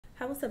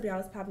What's up, y'all?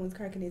 It's Poppin' with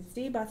Cracking It's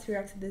D. About to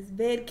react to this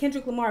vid.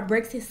 Kendrick Lamar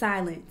breaks his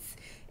silence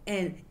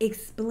and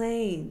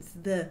explains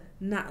the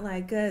not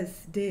like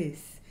us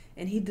diss.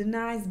 And he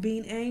denies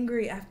being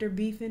angry after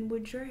beefing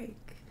with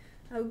Drake.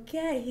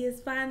 Okay, he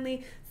has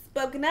finally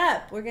spoken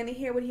up. We're going to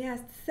hear what he has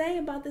to say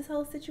about this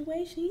whole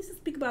situation. He used to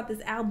speak about this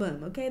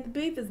album, okay? The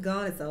beef is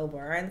gone. It's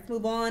over, all right? Let's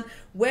move on.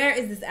 Where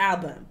is this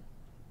album?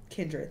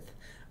 Kendrick.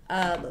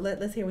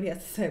 Let's hear what he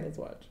has to say. Let's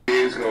watch.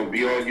 He's gonna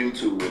be on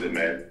YouTube with it,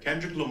 man.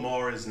 Kendrick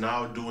Lamar is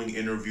now doing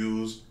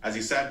interviews as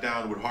he sat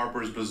down with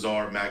Harper's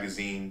Bazaar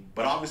magazine.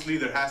 But obviously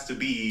there has to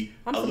be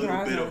a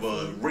little bit of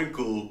a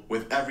wrinkle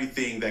with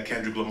everything that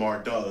Kendrick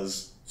Lamar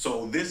does.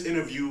 So this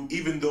interview,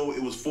 even though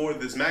it was for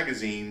this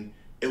magazine,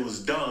 it was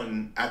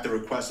done at the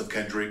request of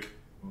Kendrick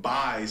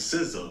by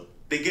SZA.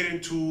 They get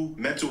into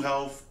mental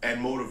health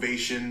and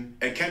motivation,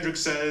 and Kendrick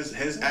says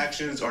his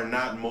actions are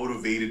not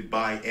motivated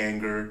by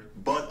anger,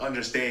 but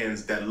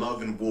understands that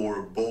love and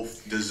war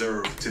both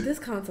deserve to... This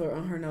contour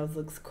on her nose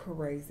looks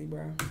crazy,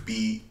 bro.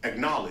 ...be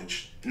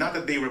acknowledged. Not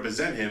that they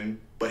represent him,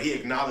 but he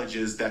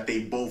acknowledges that they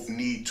both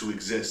need to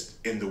exist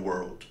in the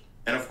world.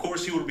 And of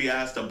course he would be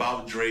asked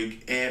about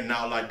Drake and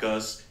Not Like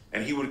Us,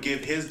 and he would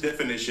give his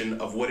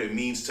definition of what it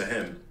means to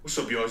him. What's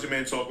up, y'all? It's your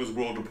man Talker's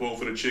World Report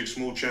for the Chick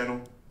Smooth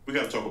channel. We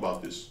gotta talk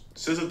about this.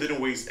 SZA didn't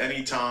waste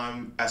any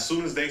time. As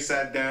soon as they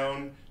sat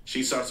down,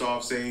 she starts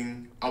off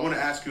saying, I want to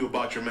ask you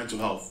about your mental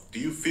health. Do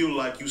you feel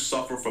like you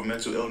suffer from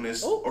mental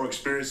illness or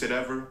experience it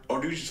ever?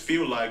 Or do you just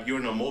feel like you're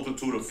in a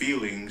multitude of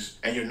feelings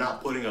and you're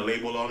not putting a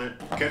label on it?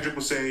 Kendrick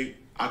would say,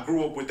 I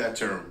grew up with that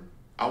term.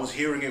 I was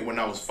hearing it when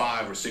I was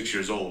 5 or 6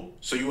 years old.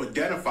 So you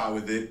identify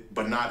with it,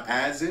 but not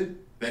as it?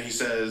 Then he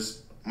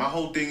says, my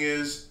whole thing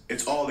is,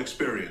 it's all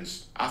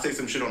experience. I say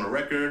some shit on a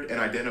record and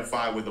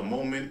identify with a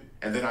moment,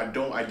 and then I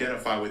don't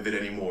identify with it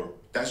anymore.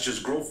 That's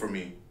just growth for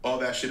me. All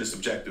that shit is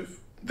subjective.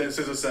 Then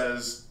SZA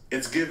says,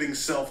 it's giving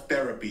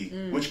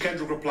self-therapy, which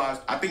Kendrick replies,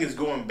 I think it's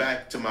going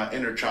back to my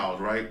inner child,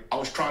 right? I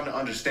was trying to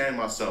understand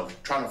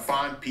myself, trying to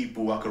find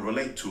people I could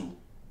relate to,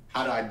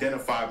 how to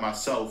identify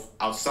myself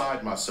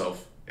outside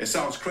myself. It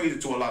sounds crazy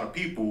to a lot of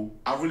people.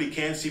 I really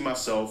can see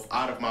myself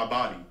out of my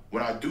body.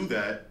 When I do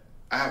that,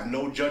 I have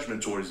no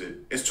judgment towards it.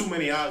 It's too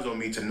many eyes on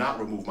me to not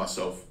remove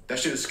myself. That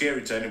shit is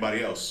scary to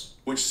anybody else.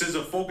 Which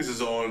SZA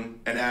focuses on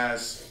and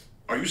asks,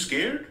 are you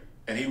scared?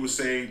 And he would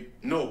say,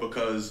 no,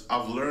 because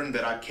I've learned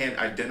that I can't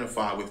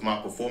identify with my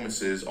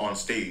performances on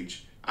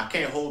stage. I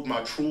can't hold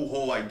my true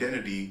whole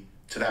identity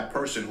to that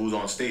person who's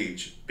on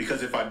stage.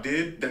 Because if I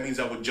did, that means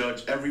I would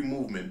judge every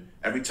movement,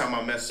 every time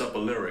I mess up a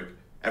lyric,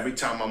 every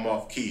time I'm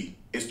off key.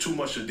 It's too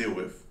much to deal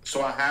with.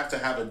 So I have to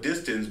have a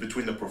distance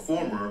between the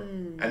performer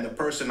and the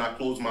person I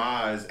close my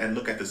eyes and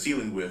look at the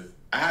ceiling with.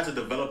 I had to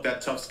develop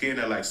that tough skin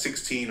at like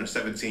 16 or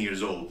 17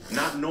 years old,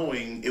 not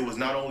knowing it was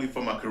not only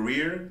for my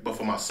career, but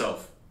for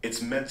myself.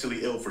 It's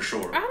mentally ill for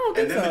sure. I don't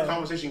think and then so. The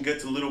conversation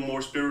gets a little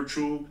more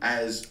spiritual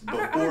as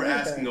before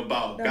asking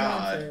about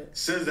God,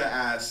 SZA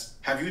asks,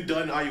 have you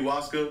done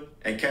ayahuasca?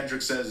 And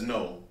Kendrick says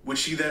no, which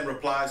she then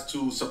replies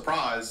to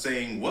surprise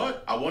saying,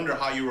 what? I wonder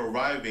how you're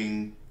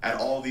arriving at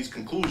all these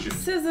conclusions.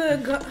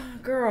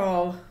 SZA,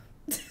 girl.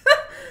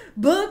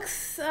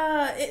 Books,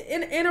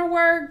 inner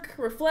work,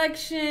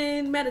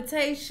 reflection,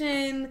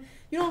 meditation.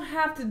 You don't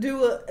have to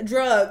do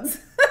drugs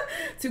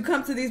to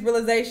come to these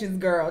realizations,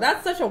 girl.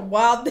 That's such a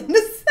wild thing to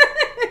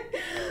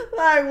say.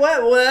 Like,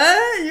 what?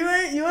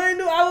 You ain't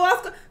do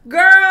ayahuasca?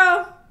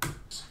 Girl.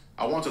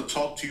 I want to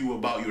talk to you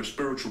about your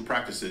spiritual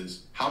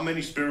practices. How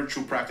many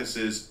spiritual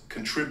practices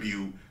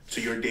contribute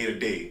to your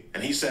day-to-day?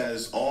 And he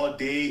says, all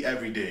day,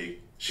 every day.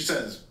 She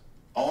says,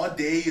 all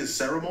day is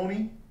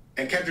ceremony?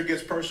 And Kendrick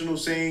gets personal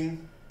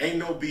saying, ain't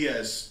no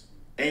BS,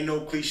 ain't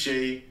no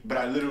cliche, but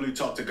I literally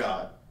talk to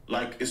God.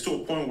 Like, it's to a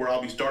point where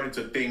I'll be starting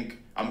to think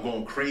I'm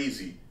going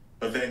crazy.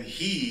 But then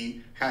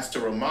he has to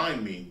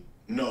remind me,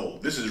 no,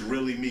 this is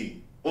really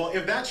me. Well,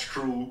 if that's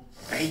true,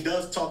 and he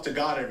does talk to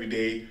God every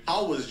day,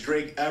 how was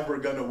Drake ever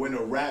gonna win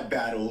a rap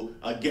battle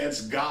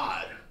against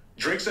God?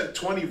 Drake said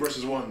 20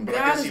 versus 1, but I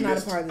guess he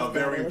missed a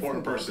very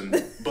important person.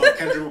 But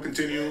Kendrick will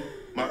continue,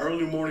 my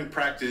early morning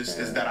practice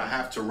is that I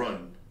have to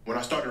run. When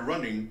I started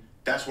running,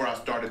 that's where I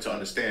started to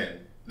understand.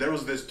 There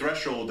was this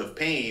threshold of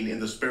pain in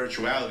the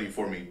spirituality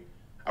for me.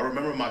 I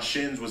remember my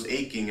shins was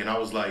aching and I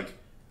was like,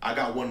 I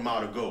got 1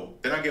 mile to go.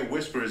 Then I get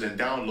whispers and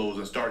downloads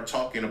and start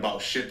talking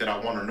about shit that I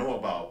want to know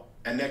about.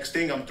 And next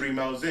thing I'm 3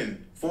 miles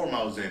in, 4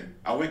 miles in.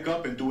 I wake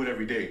up and do it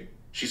every day.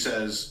 She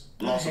says,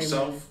 loss of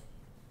self,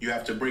 you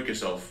have to break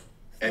yourself.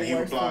 And he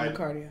replied,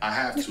 I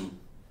have to.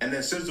 And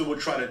then SZA would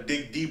try to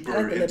dig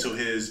deeper into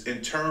his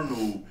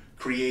internal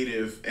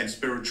creative and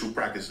spiritual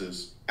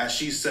practices. As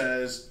she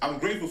says, I'm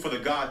grateful for the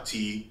God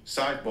tea,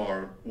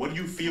 sidebar, what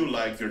do you feel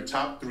like your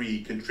top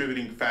 3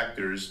 contributing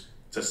factors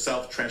to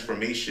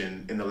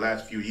self-transformation in the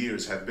last few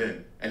years have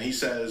been? And he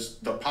says,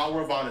 the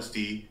power of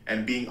honesty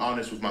and being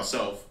honest with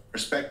myself,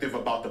 perspective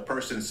about the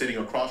person sitting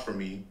across from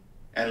me,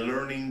 and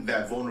learning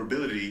that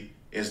vulnerability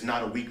is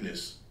not a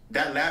weakness.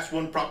 That last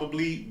one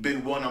probably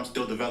been one I'm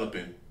still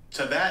developing.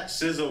 To that,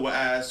 SZA will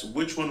ask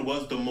which one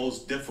was the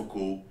most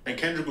difficult, and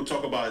Kendrick will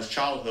talk about his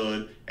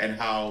childhood and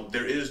how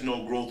there is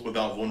no growth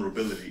without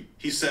vulnerability.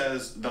 He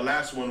says the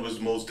last one was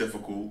most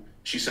difficult.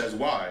 She says,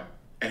 why?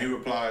 And he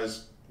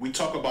replies, we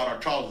talk about our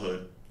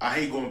childhood. I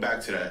hate going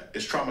back to that.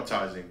 It's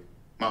traumatizing.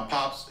 My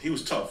pops, he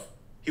was tough.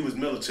 He was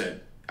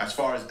militant. As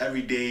far as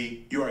every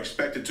day, you are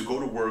expected to go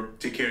to work,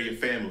 take care of your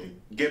family,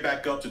 get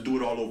back up to do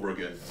it all over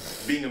again.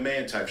 Being a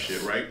man type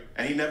shit, right?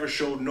 And he never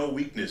showed no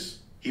weakness.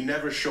 He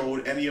never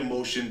showed any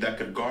emotion that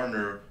could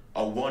garner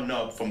a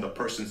one-up from the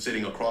person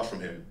sitting across from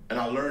him. And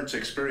I learned to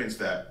experience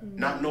that,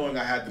 not knowing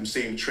I had them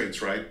same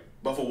traits, right?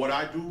 But for what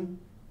I do,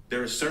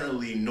 there is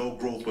certainly no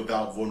growth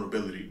without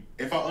vulnerability.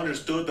 If I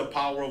understood the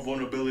power of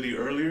vulnerability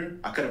earlier,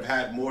 I could have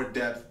had more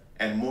depth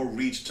and more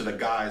reach to the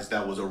guys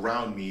that was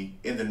around me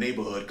in the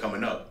neighborhood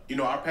coming up. You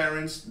know, our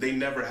parents, they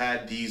never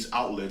had these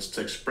outlets to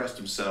express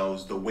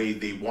themselves the way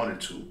they wanted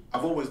to.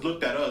 I've always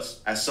looked at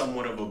us as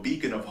somewhat of a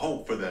beacon of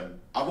hope for them.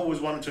 I've always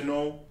wanted to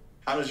know,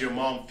 how does your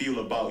mom feel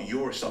about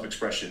your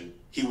self-expression?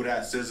 He would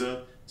ask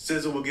SZA.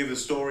 SZA would give the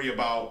story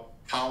about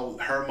how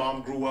her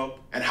mom grew up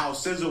and how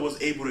SZA was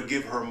able to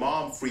give her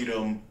mom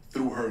freedom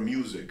through her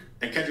music.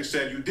 And Kendrick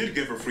said, you did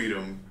give her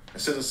freedom.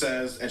 And SZA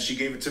says, and she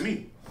gave it to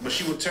me. But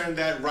she would turn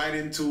that right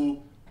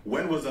into,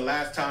 when was the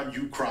last time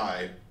you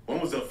cried? When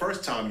was the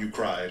first time you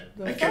cried?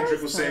 And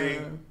Kendrick was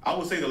saying, I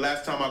would say the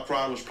last time I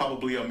cried was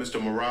probably on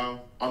Mr.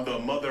 Morale, on the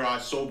Mother I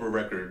Sober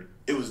record.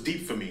 It was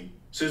deep for me.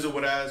 SZA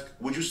would ask,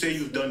 would you say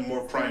you've done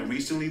more crying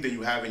recently than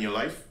you have in your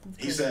life?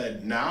 He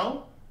said,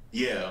 now?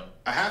 Yeah,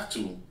 I have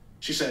to.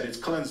 She said, it's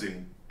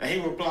cleansing. And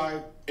he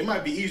replied, it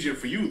might be easier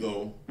for you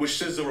though, which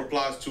SZA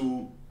replies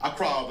to, I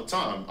cry all the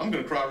time. I'm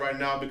gonna cry right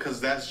now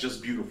because that's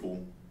just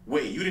beautiful.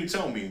 Wait, you didn't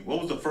tell me. What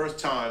was the first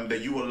time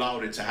that you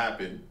allowed it to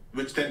happen?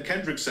 Which then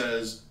Kendrick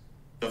says,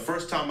 the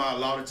first time I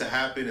allowed it to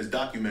happen is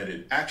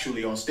documented,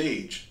 actually on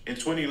stage. In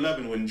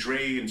 2011 when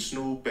Dre and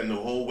Snoop and the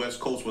whole West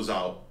Coast was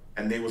out,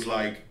 and they was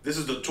like, this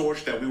is the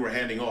torch that we were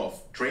handing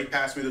off. Dre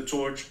passed me the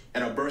torch,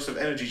 and a burst of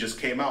energy just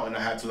came out, and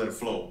I had to let it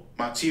flow.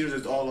 My tears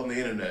is all on the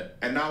internet.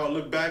 And now I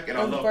look back, and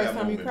I love that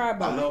moment.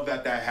 I love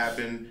that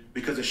happened,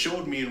 because it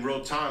showed me in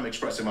real time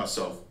expressing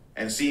myself,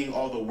 and seeing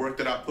all the work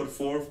that I put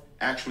forth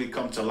actually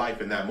come to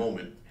life in that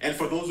moment. And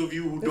for those of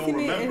you who don't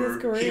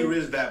remember, here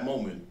is that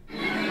moment.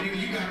 Nigga,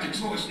 you got the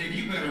torch, nigga.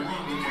 You better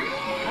run with it.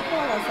 I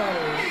thought I saw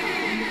this.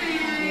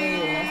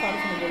 Yeah, I saw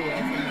this in the video.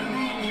 You better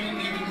run with it,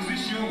 nigga, because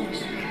it's yours.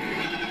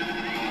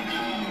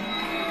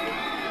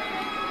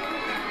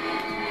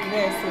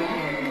 Very sweet.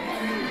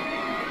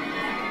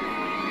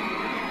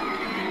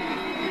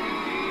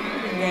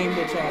 Game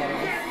bitch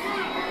ass.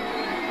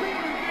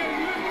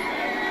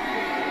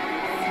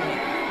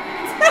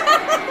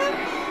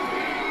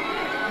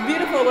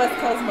 Beautiful West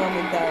Coast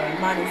moment though,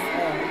 minus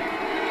good.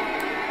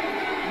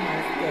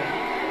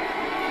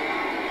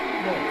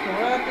 Look,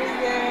 Corrupt is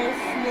there,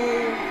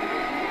 Snoop.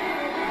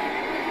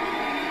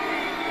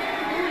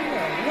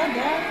 Yeah, is that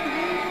Dad for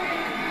you?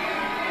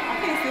 I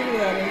can't see who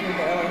that is with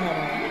the LA hat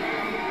on.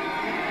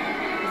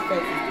 His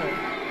face is cool.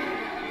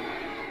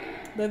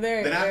 But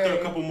then after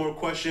a couple more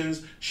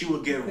questions, she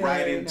would get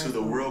right into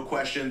the real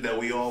question that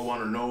we all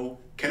want to know.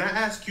 Can I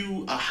ask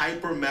you a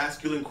hyper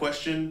masculine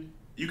question?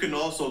 You can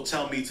also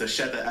tell me to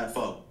shut the F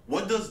up.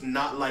 What does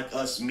not like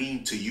us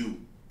mean to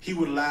you? He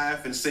would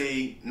laugh and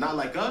say, not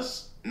like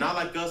us? Not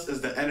like us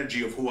is the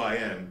energy of who I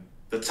am,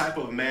 the type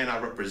of man I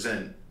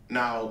represent.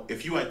 Now,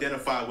 if you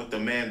identify with the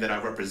man that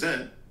I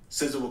represent,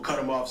 SZA will cut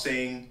him off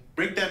saying,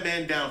 break that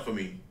man down for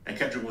me. And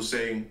Kendrick will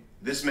say,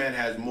 this man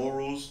has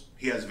morals,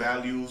 he has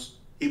values,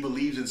 he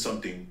believes in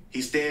something,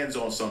 he stands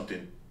on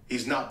something.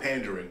 He's not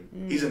pandering.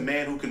 He's a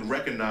man who can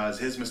recognize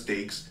his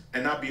mistakes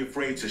and not be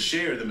afraid to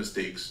share the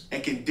mistakes,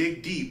 and can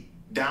dig deep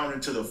down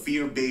into the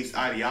fear-based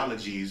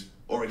ideologies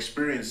or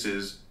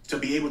experiences to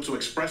be able to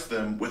express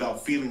them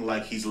without feeling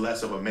like he's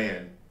less of a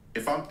man.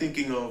 If I'm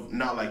thinking of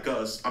not like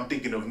us, I'm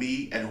thinking of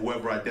me and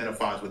whoever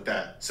identifies with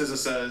that. SZA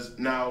says,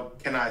 now,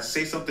 can I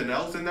say something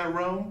else in that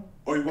realm?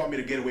 Or you want me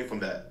to get away from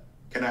that?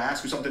 Can I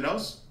ask you something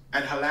else?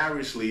 And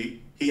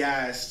hilariously, he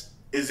asks,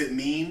 is it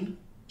mean?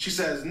 She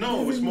says,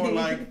 no, it's more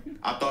like,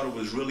 I thought it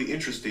was really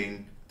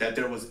interesting that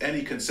there was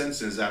any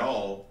consensus at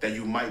all that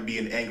you might be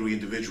an angry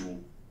individual.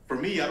 For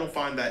me, I don't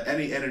find that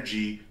any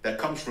energy that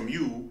comes from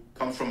you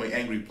comes from an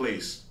angry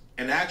place.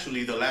 And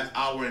actually, the last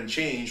hour and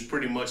change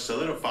pretty much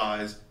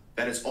solidifies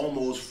that it's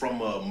almost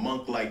from a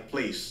monk-like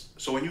place.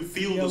 So when you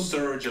feel the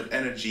surge of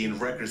energy in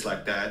records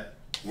like that,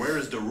 where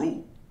is the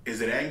root?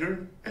 Is it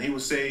anger? And he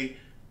would say,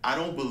 I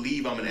don't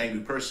believe I'm an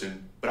angry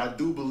person, but I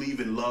do believe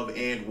in love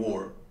and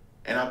war.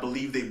 And I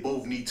believe they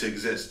both need to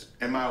exist.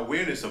 And my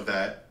awareness of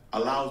that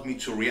allows me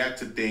to react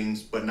to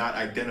things but not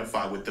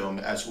identify with them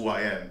as who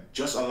I am.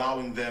 Just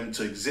allowing them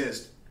to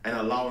exist and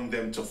allowing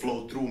them to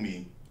flow through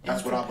me.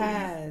 That's what I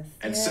believe.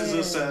 And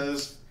SZA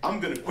says, I'm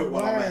going to quit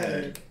while I'm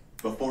ahead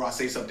before I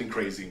say something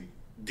crazy.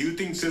 Do you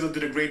think SZA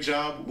did a great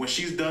job? When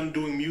she's done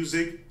doing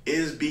music,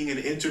 is being an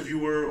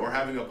interviewer or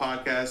having a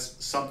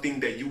podcast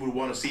something that you would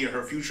want to see in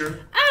her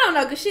future? I don't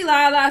know, because she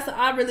lied a lot, so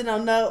I really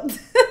don't know.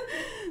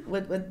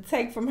 would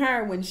take from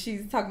her when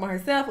she's talking about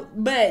herself.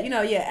 But,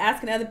 yeah,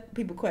 asking other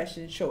people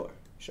questions, sure.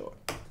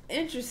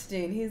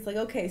 Interesting. He's like,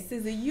 okay,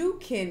 SZA, you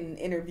can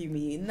interview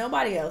me.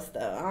 Nobody else,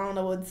 though. I don't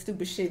know what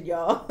stupid shit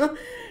y'all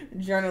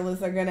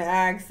journalists are going to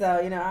ask. So,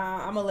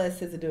 I'm going to let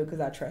SZA do it because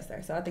I trust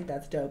her. So I think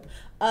that's dope.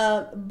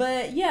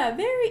 But, yeah,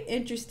 very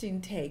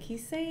interesting take.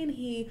 He's saying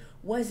he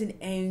wasn't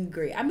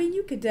angry. I mean,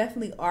 you could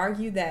definitely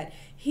argue that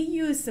he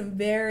used some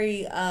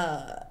very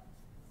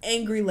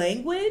angry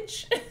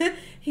language.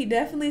 He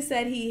definitely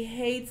said he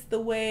hates the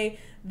way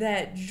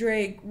that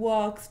Drake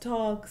walks,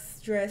 talks,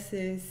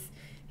 dresses.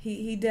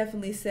 He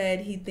definitely said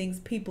he thinks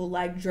people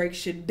like Drake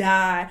should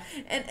die.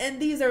 And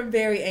these are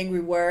very angry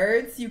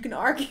words. You can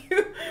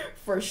argue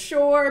for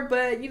sure.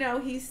 But,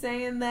 he's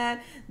saying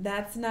that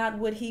that's not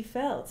what he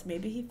felt.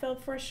 Maybe he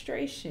felt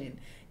frustration,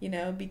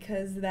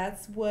 because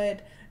that's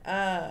what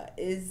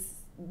is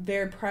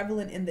very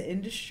prevalent in the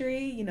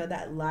industry,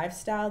 that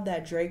lifestyle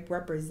that Drake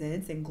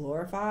represents and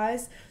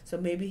glorifies. So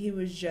maybe he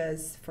was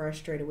just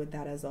frustrated with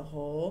that as a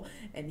whole,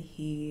 and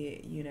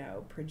he,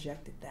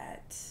 projected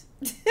that.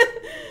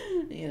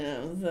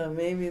 So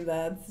maybe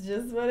that's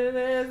just what it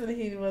is, and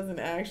he wasn't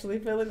actually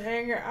feeling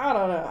anger. I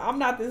don't know. I'm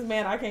not this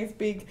man. I can't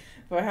speak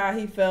for how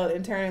he felt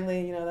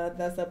internally.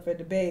 That's up for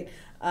debate.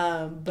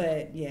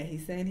 But yeah,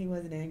 he's saying he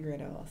wasn't angry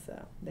at all.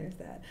 So there's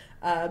that.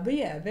 But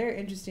yeah, very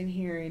interesting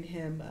hearing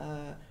him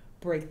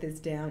break this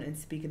down and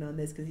speaking on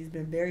this, because he's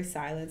been very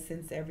silent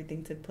since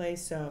everything took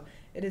place. So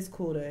it is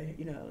cool to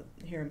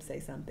hear him say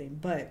something.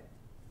 But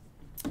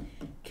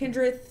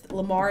Kendrick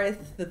Lamar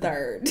the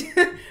third.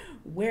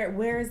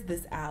 Where's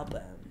this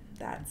album?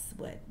 That's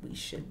what we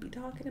should be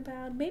talking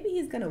about. Maybe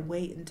he's gonna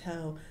wait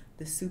until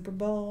the Super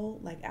Bowl,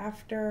 like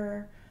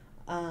after,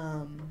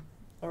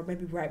 or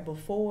maybe right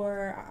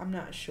before. I'm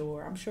not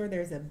sure. I'm sure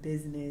there's a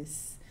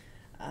business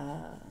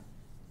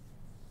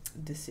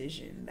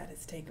decision that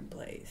has taken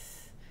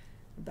place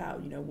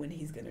about when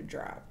he's gonna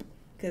drop.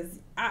 Because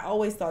I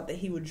always thought that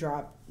he would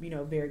drop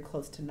very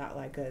close to Not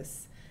Like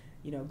Us,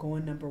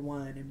 going number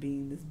one and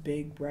being this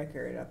big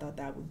record. I thought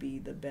that would be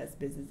the best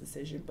business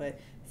decision. But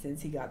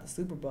since he got the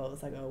Super Bowl,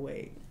 it's like, oh,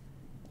 wait,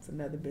 it's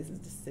another business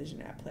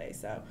decision at play.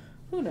 So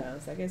who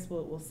knows? I guess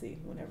we'll see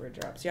whenever it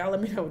drops. Y'all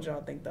let me know what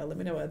y'all think, though. Let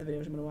me know what other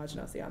videos you want to watch, and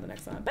I'll see y'all on the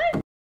next one. Bye!